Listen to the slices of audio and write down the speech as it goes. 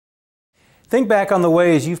Think back on the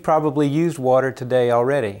ways you've probably used water today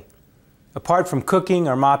already. Apart from cooking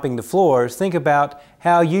or mopping the floors, think about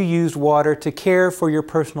how you used water to care for your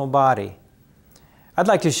personal body. I'd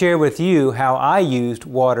like to share with you how I used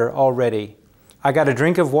water already. I got a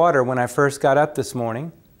drink of water when I first got up this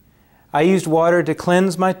morning. I used water to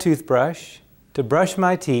cleanse my toothbrush, to brush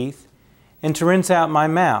my teeth, and to rinse out my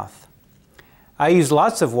mouth. I used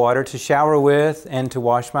lots of water to shower with and to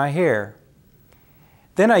wash my hair.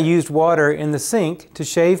 Then I used water in the sink to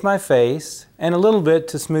shave my face and a little bit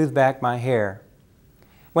to smooth back my hair.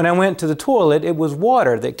 When I went to the toilet, it was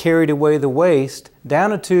water that carried away the waste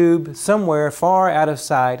down a tube somewhere far out of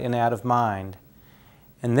sight and out of mind.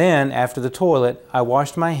 And then, after the toilet, I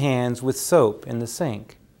washed my hands with soap in the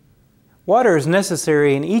sink. Water is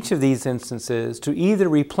necessary in each of these instances to either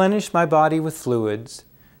replenish my body with fluids,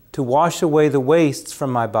 to wash away the wastes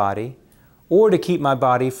from my body, or to keep my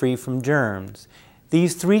body free from germs.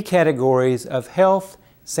 These three categories of health,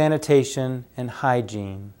 sanitation, and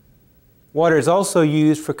hygiene. Water is also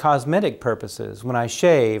used for cosmetic purposes when I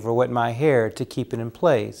shave or wet my hair to keep it in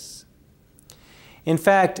place. In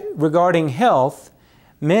fact, regarding health,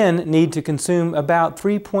 men need to consume about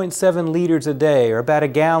 3.7 liters a day, or about a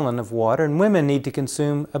gallon of water, and women need to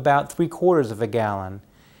consume about 3/4 of a gallon.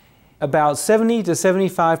 About 70 to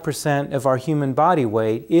 75% of our human body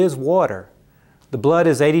weight is water. The blood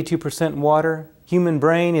is 82% water, human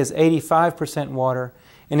brain is 85% water,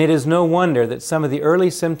 and it is no wonder that some of the early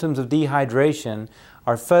symptoms of dehydration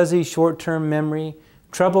are fuzzy short-term memory,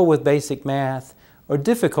 trouble with basic math, or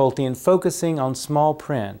difficulty in focusing on small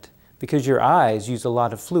print, because your eyes use a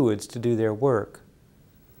lot of fluids to do their work.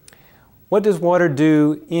 What does water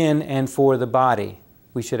do in and for the body,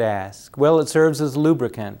 we should ask? Well, it serves as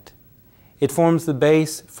lubricant. It forms the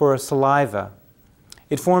base for a saliva.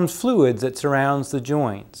 It forms fluids that surrounds the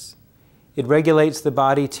joints. It regulates the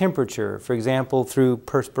body temperature, for example, through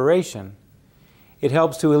perspiration. It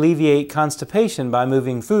helps to alleviate constipation by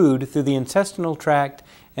moving food through the intestinal tract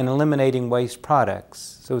and eliminating waste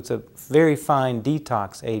products. So it's a very fine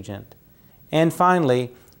detox agent. And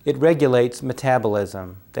finally, it regulates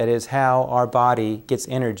metabolism. That is how our body gets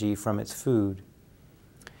energy from its food.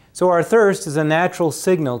 So our thirst is a natural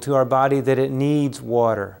signal to our body that it needs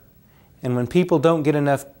water. And when people don't get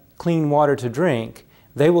enough clean water to drink,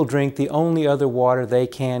 they will drink the only other water they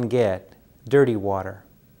can get, dirty water.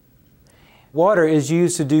 Water is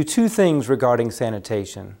used to do two things regarding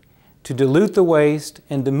sanitation: to dilute the waste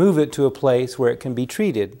and to move it to a place where it can be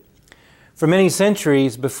treated. For many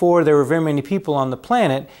centuries, before there were very many people on the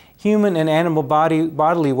planet, human and animal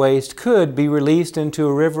bodily waste could be released into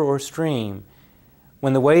a river or stream.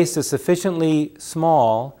 When the waste is sufficiently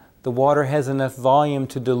small, the water has enough volume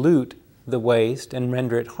to dilute the waste and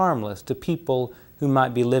render it harmless to people who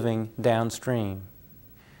might be living downstream.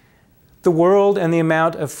 The world and the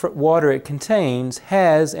amount of water it contains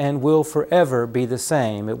has and will forever be the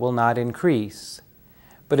same. It will not increase.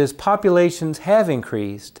 But as populations have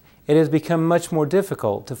increased, it has become much more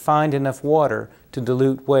difficult to find enough water to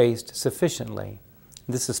dilute waste sufficiently.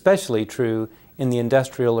 This is especially true in the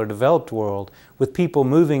industrial or developed world, with people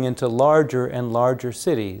moving into larger and larger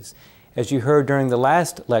cities, as you heard during the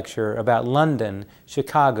last lecture about London,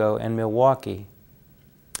 Chicago, and Milwaukee.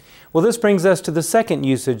 Well, this brings us to the second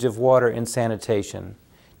usage of water in sanitation: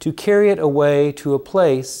 to carry it away to a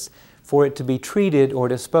place for it to be treated or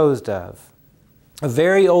disposed of. A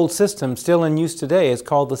very old system still in use today is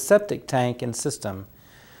called the septic tank and system.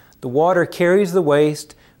 The water carries the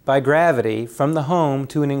waste by gravity from the home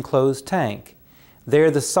to an enclosed tank. There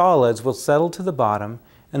the solids will settle to the bottom,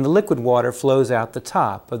 and the liquid water flows out the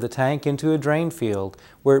top of the tank into a drain field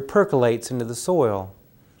where it percolates into the soil.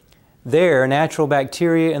 There, natural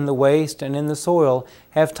bacteria in the waste and in the soil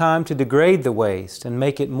have time to degrade the waste and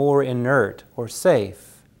make it more inert or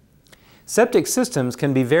safe. Septic systems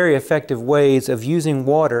can be very effective ways of using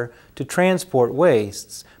water to transport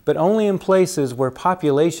wastes, but only in places where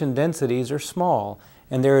population densities are small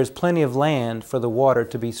and there is plenty of land for the water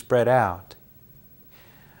to be spread out.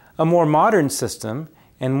 A more modern system,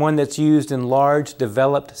 and one that's used in large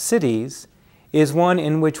developed cities, is one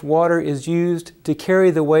in which water is used to carry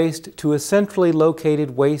the waste to a centrally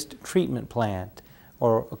located waste treatment plant,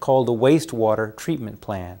 or called a wastewater treatment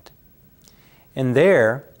plant. And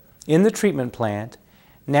there, in the treatment plant,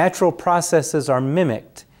 natural processes are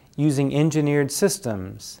mimicked using engineered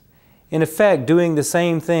systems, in effect doing the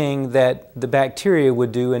same thing that the bacteria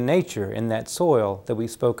would do in nature, in that soil that we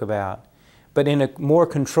spoke about, but in a more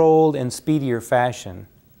controlled and speedier fashion.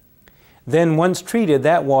 Then, once treated,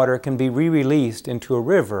 that water can be re-released into a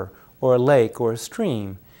river or a lake or a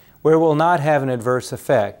stream, where it will not have an adverse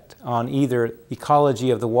effect on either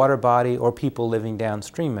ecology of the water body or people living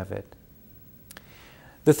downstream of it.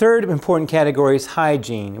 The third important category is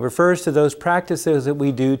hygiene. It refers to those practices that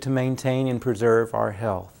we do to maintain and preserve our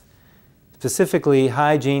health. Specifically,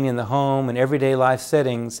 hygiene in the home and everyday life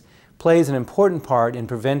settings plays an important part in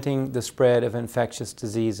preventing the spread of infectious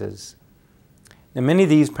diseases. Now, many of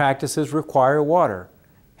these practices require water.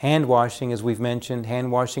 Hand washing, as we've mentioned,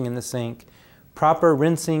 hand washing in the sink, proper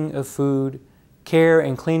rinsing of food, care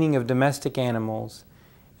and cleaning of domestic animals,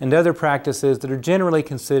 and other practices that are generally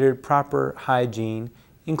considered proper hygiene,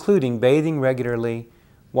 including bathing regularly,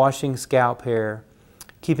 washing scalp hair,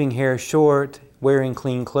 keeping hair short, wearing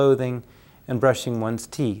clean clothing, and brushing one's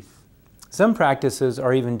teeth. Some practices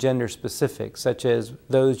are even gender specific, such as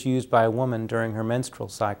those used by a woman during her menstrual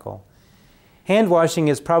cycle. Hand washing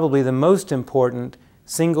is probably the most important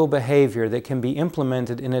single behavior that can be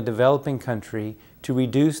implemented in a developing country to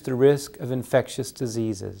reduce the risk of infectious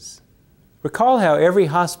diseases. Recall how every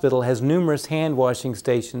hospital has numerous hand washing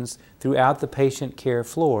stations throughout the patient care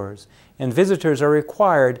floors, and visitors are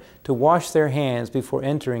required to wash their hands before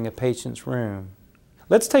entering a patient's room.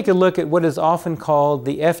 Let's take a look at what is often called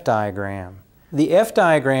the F diagram. The F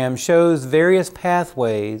diagram shows various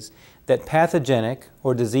pathways that pathogenic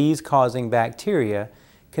or disease-causing bacteria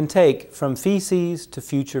can take from feces to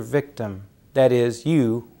future victim, that is,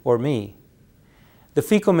 you or me. The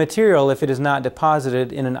fecal material, if it is not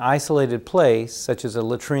deposited in an isolated place, such as a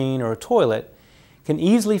latrine or a toilet, can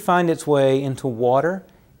easily find its way into water,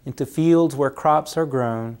 into fields where crops are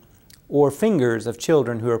grown, or fingers of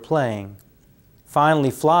children who are playing.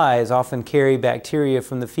 Finally, flies often carry bacteria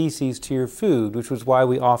from the feces to your food, which is why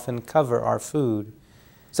we often cover our food.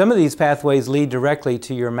 Some of these pathways lead directly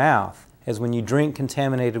to your mouth, as when you drink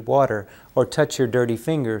contaminated water or touch your dirty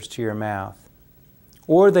fingers to your mouth.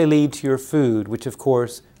 Or they lead to your food, which of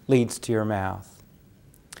course leads to your mouth.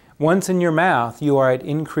 Once in your mouth, you are at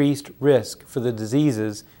increased risk for the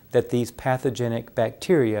diseases that these pathogenic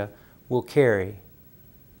bacteria will carry.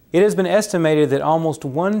 It has been estimated that almost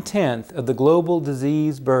 1/10 of the global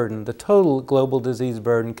disease burden, the total global disease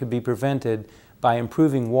burden, could be prevented by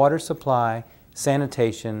improving water supply,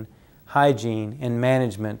 sanitation, hygiene, and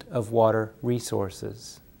management of water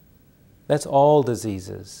resources. That's all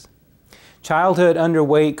diseases. Childhood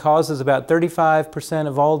underweight causes about 35%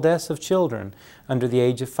 of all deaths of children under the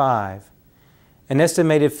age of 5. An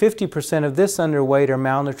estimated 50% of this underweight or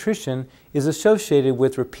malnutrition is associated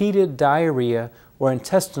with repeated diarrhea or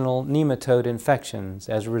intestinal nematode infections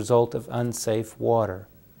as a result of unsafe water.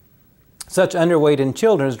 Such underweight in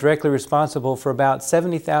children is directly responsible for about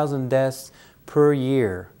 70,000 deaths per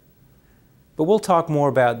year. But we'll talk more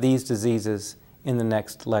about these diseases in the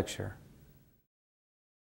next lecture.